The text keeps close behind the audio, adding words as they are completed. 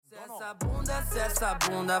Se essa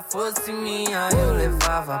bunda fosse minha, eu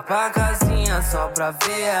levava pra casinha só pra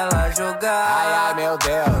ver ela jogar. Ai, ai, meu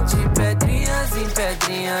Deus. De pedrinhas em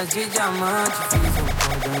pedrinhas de diamante, fiz um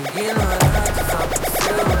cordão ignorante só pro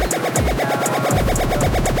seu olho brilhar.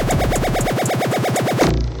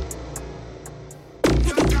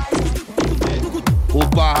 O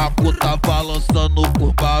barraco tá balançando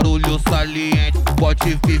por barulho saliente.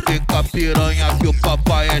 Pode viver com a piranha que o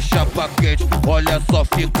papai é chapa quente. Olha só,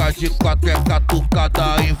 fica de quatro, é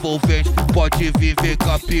catucada envolvente. Pode viver com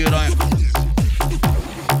a piranha.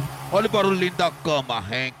 Olha o barulhinho da cama.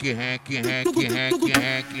 Henk, henk, henk, henk,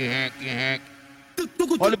 henk, henk, henk.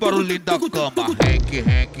 Olha o barulhinho da cama. Henk,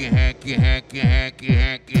 henk, henk, henk, henk,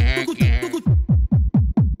 henk, henk, henk.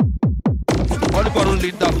 Olha o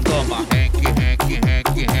barulhinho da cama. Henk, henk,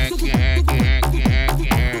 henk, henk, henk, henk, henk,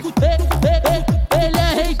 henk. Ele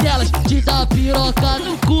é rei delas, te dá piroca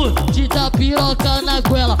no cu, te dá piroca na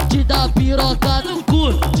goela, te dá piroca no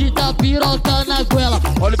cu, te dá piroca na goela.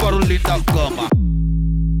 Olha o barulhinho da cama.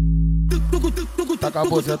 Taca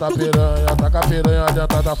você tá piranha, taca piranha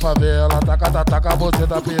dentro da favela. Taca você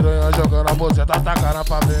tá piranha, jogando a você tá taca na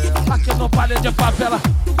favela. Aqui no palha de favela,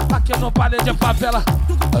 aqui no palha de favela.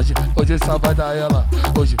 Hoje só vai dar ela,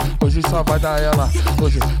 hoje só vai dar ela,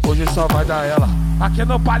 hoje só vai dar ela. Aqui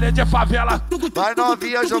no palha de favela. Vai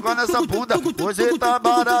novinha jogando essa bunda, hoje tá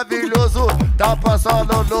maravilhoso. Tá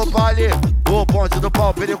passando no baile, o ponte do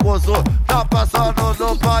pau perigoso. Tá passando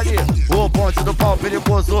no baile, o ponte do pau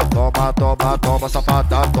perigoso. Toma, toma, toma,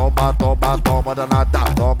 safada, toma, toma, toma, danada.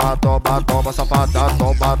 Toma, toma, toma, safada,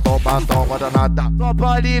 toma, toma, toma, danada. Só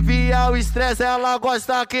pra aliviar o estresse, ela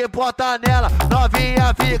gosta que bota nela.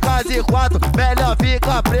 Novinha fica de quatro, melhor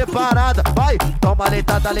fica preparada. Vai, toma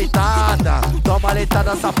leitada, leitada. Toma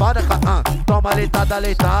leitada, safada, toma leitada,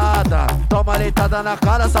 leitada. Toma leitada na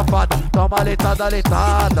cara, safada. Toma leitada,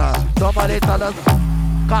 leitada. Toma leitada,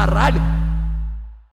 caralho.